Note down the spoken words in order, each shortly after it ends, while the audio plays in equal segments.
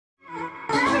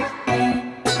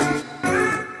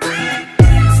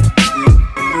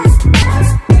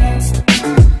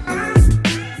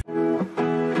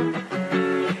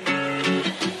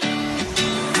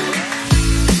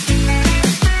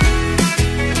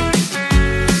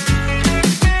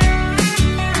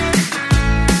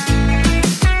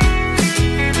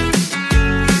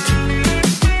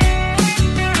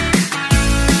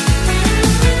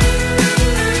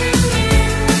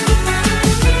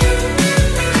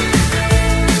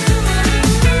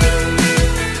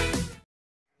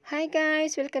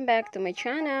guys, welcome back to my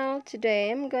channel.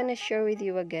 Today I'm gonna share with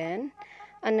you again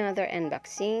another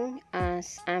unboxing,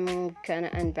 as I'm gonna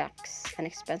unbox an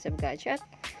expensive gadget,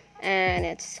 and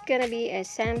it's gonna be a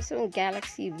Samsung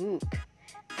Galaxy Book.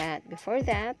 But before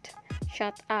that,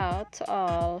 shout out to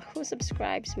all who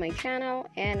subscribes my channel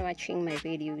and watching my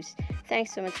videos.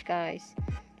 Thanks so much, guys.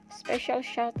 Special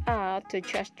shout out to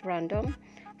Just Random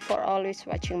for always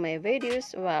watching my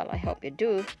videos. Well, I hope you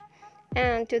do.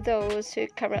 And to those who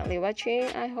are currently watching,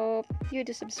 I hope you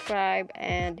do subscribe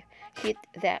and hit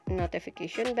that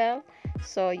notification bell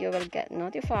so you will get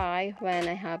notified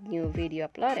when I have new video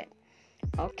uploaded.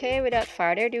 Okay, without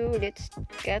further ado, let's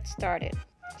get started.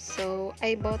 So,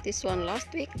 I bought this one last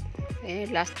week.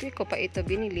 Last week ko pa ito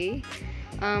binili.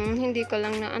 Hindi ko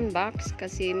lang na-unbox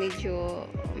kasi medyo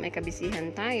may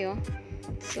kabisihan tayo.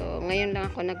 So, ngayon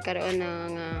lang ako nagkaroon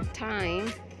ng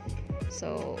time.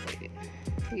 So,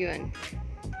 yun.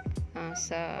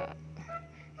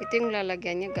 Ito yung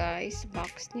lalagyan niya, guys.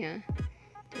 Box niya.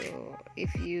 So,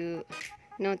 if you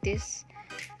notice,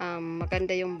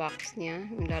 maganda yung box niya.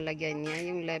 Yung lalagyan niya.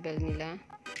 Yung label nila.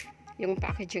 Yung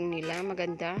packaging nila,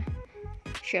 maganda.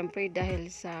 Syempre,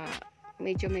 dahil sa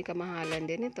medyo may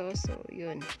kamahalan din ito. So,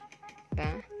 yun.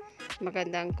 Diba?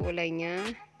 Maganda ang kulay niya.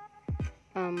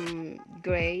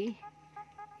 Gray.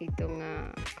 Itong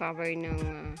cover ng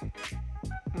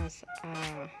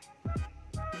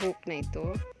book na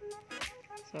ito.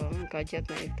 So, gadget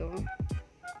na ito.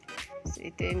 So,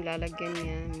 ito yung lalagyan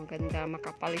niya. Maganda,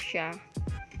 makapal siya.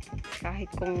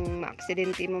 Kahit kung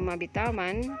maaksidente mo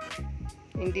mabitawan,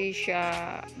 hindi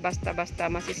siya basta-basta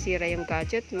masisira yung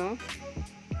gadget, no?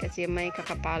 Kasi may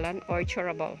kakapalan or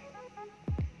durable.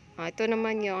 Ito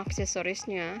naman yung accessories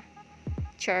niya.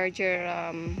 Charger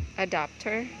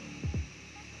adapter.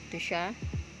 Ito siya.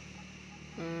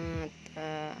 At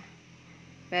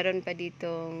meron pa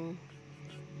ditong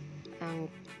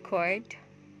ang cord,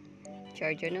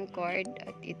 charger ng cord,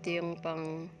 at ito yung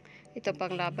pang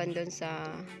laban doon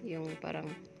sa yung parang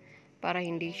para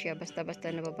hindi siya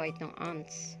basta-basta nababait ng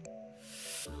ants.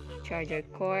 Charger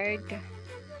cord,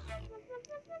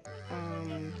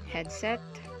 headset.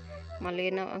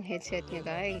 Malinaw ang headset niya,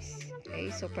 guys. Okay,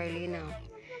 super linaw.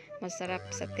 Masarap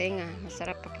sa tenga,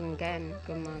 masarap pakinggan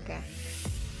kung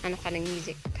ano ka ng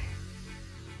music.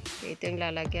 Ito yung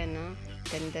lalagyan, no?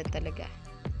 Ganda talaga.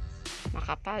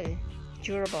 Makapal.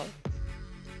 Durable.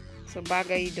 So,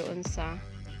 bagay doon sa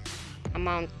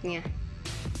amount niya.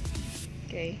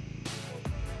 Okay.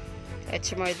 So, it's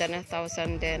more than $1,000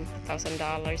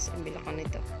 ang bilako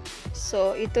nito.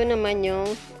 So, ito naman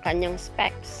yung kanyang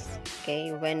specs.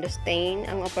 Okay. Windows 10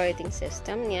 ang operating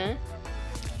system niya.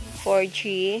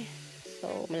 4G.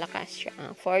 So, malakas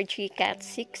siya. 4G Cat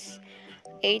 6.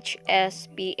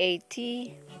 HSPAT.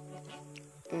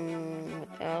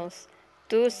 What else?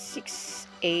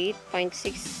 268.6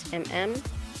 mm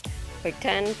or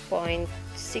 10.6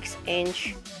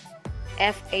 inch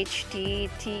FHD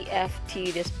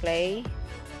TFT display,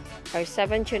 or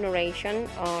 7th generation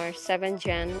or 7th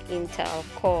gen Intel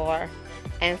Core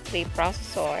M3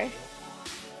 processor,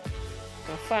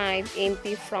 5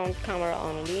 MP front camera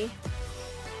only,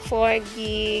 4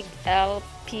 gig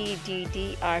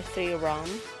LPDDR3 ROM,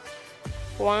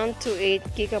 128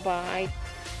 GB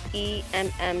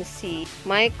eMMC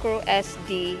micro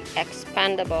SD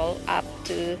expandable up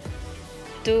to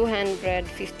 256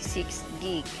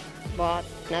 gig, but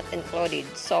not included,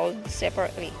 sold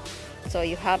separately. So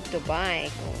you have to buy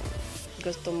kung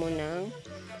gusto mo ng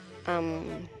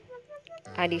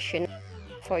addition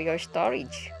for your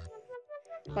storage.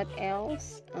 What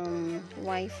else?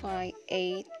 Wi-Fi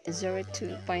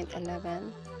 802.11,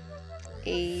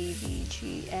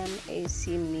 ABGM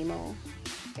AC MIMO.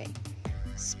 Okay.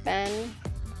 Span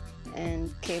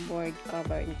and keyboard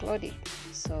cover included.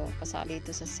 So, kasali ito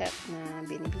sa set na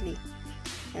binibili.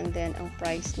 And then, ang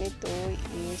price nito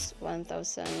is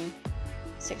 $1,699.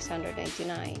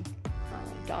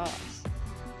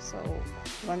 So,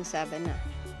 1,700 na.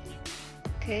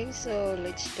 Okay, so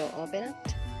let's go open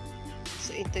it.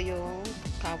 So, ito yung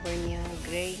cover niya,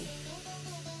 gray.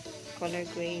 Color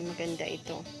gray, maganda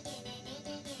ito.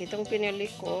 Itong pinili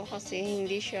ko kasi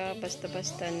hindi siya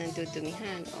basta-basta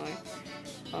nadudumihan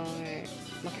or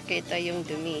makikita yung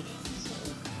dumi. So,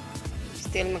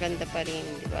 still maganda pa rin,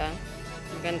 di ba?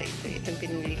 Maganda ito. Itong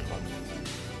pinili ko.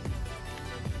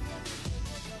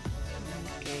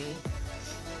 Okay.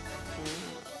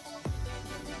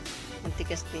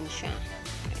 Matigas din siya.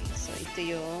 Okay. So, ito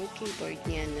yung keyboard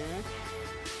niya na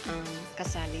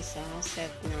kasali sa set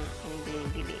na ang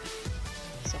binibili.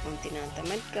 So, kung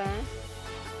tinatamad ka,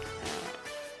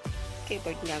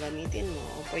 keyboard nga gamitin mo,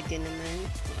 o pwede naman,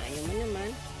 kung ayaw mo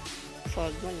naman,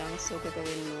 fold mo lang. So,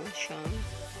 gagawin mo siyang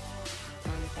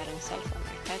parang cellphone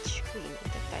or touch screen.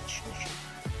 Ita-touch mo siya.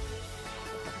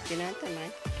 So, pag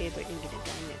tinatamad, keyboard yung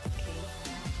ginagamit. Okay?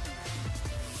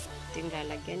 Ito yung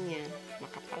lalagyan niya.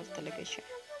 Makapal talaga siya.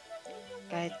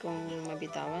 Kahit kung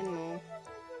mabitawan mo,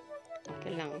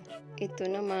 okay lang. Ito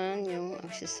naman yung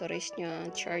accessories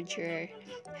niya, charger,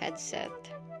 headset,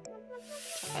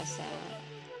 saka sa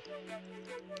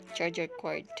charger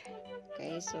cord.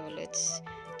 Okay, so let's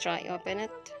try open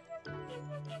it.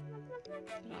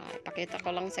 Pakita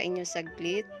ko lang sa inyo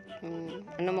saglit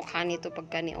ano mukha nito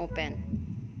pagka ni-open.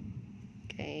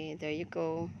 Okay, there you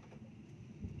go.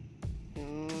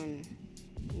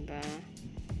 Diba?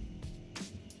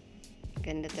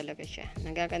 Ganda talaga siya.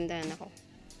 Nagagandahan ako.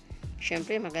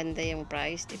 Siyempre, maganda yung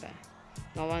price, diba?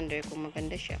 No wonder kung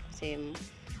maganda siya kasi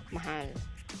mahal.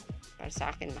 Para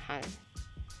sa akin, mahal.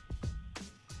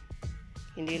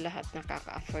 Hindi lahat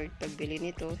nakaka-afford pagbili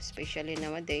nito, especially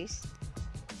nowadays.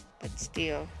 But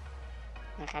still,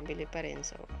 nakabili pa rin.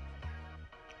 So,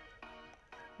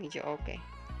 medyo okay.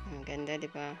 Ang ganda,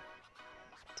 diba?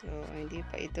 So, hindi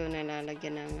pa ito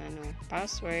nalalagyan ng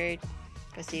password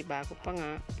kasi bago pa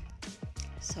nga.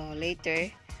 So,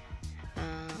 later,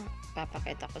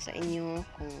 papakita ko sa inyo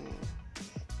kung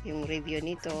yung review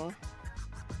nito.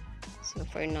 So,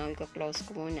 for now, i-close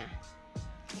ko muna.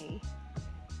 Okay.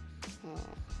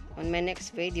 On my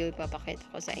next video, ipapakita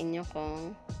ko sa inyo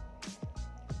kung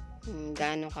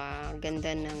gaano ka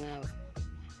ganda ng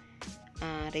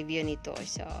review nito.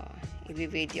 So,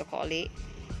 i-video ko ulit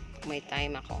kung may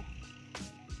time ako.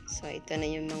 So, ito na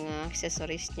yung mga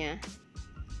accessories niya.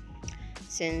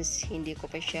 Since hindi ko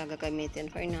pa siya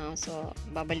gagamitin for now, so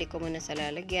babalik ko muna sa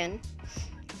lalagyan.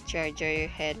 Charger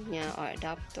head niya or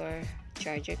adapter,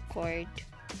 charger cord,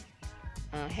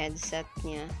 headset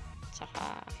niya,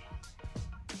 tsaka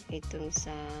itong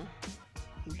sa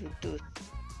Bluetooth.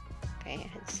 Okay,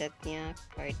 headset niya,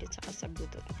 cord, at saka sa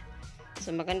Bluetooth niya.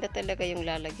 So, maganda talaga yung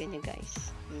lalagyan niya,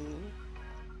 guys.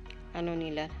 Ano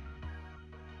nila?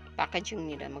 Packaging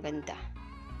nila, maganda.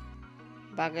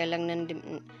 Bagay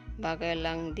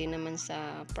lang din naman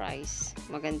sa price.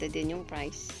 Maganda din yung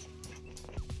price.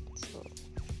 So,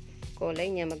 kulay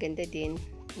niya, maganda din.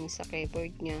 Yung sa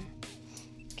keyboard niya.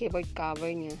 Keyboard cover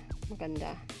niya,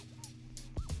 maganda.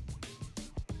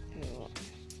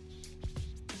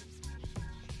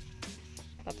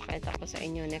 Papakita ko sa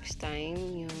inyo next time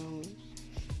yung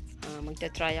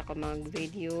magta-try ako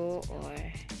mag-video or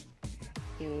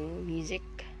yung music.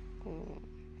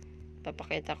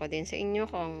 Papakita ko din sa inyo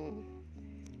kung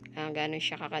gaano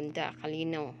siya kakanda,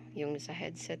 kalinaw. Yung sa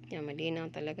headset niya,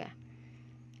 malinaw talaga.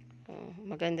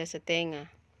 Maganda sa tenga.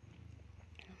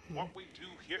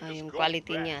 Yung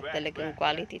quality niya, talagang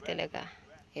quality talaga.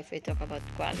 If we talk about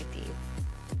quality.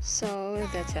 So,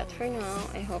 that's it for now.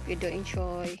 I hope you do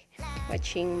enjoy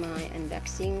watching my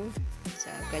unboxing sa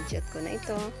gadget ko na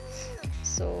ito.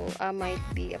 So, I might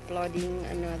be uploading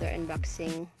another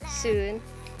unboxing soon.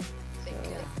 So,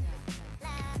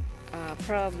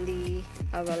 probably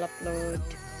I will upload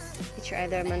each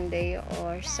either Monday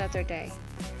or Saturday.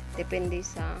 Depende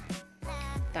sa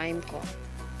time ko.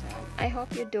 I hope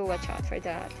you do watch out for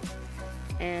that.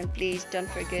 And please don't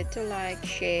forget to like,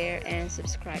 share, and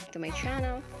subscribe to my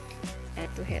channel. And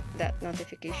to hit that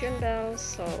notification bell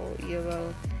so you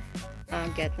will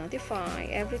get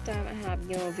notified every time I have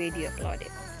new video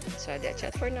uploaded. So that's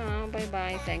it for now. Bye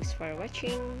bye. Thanks for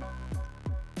watching.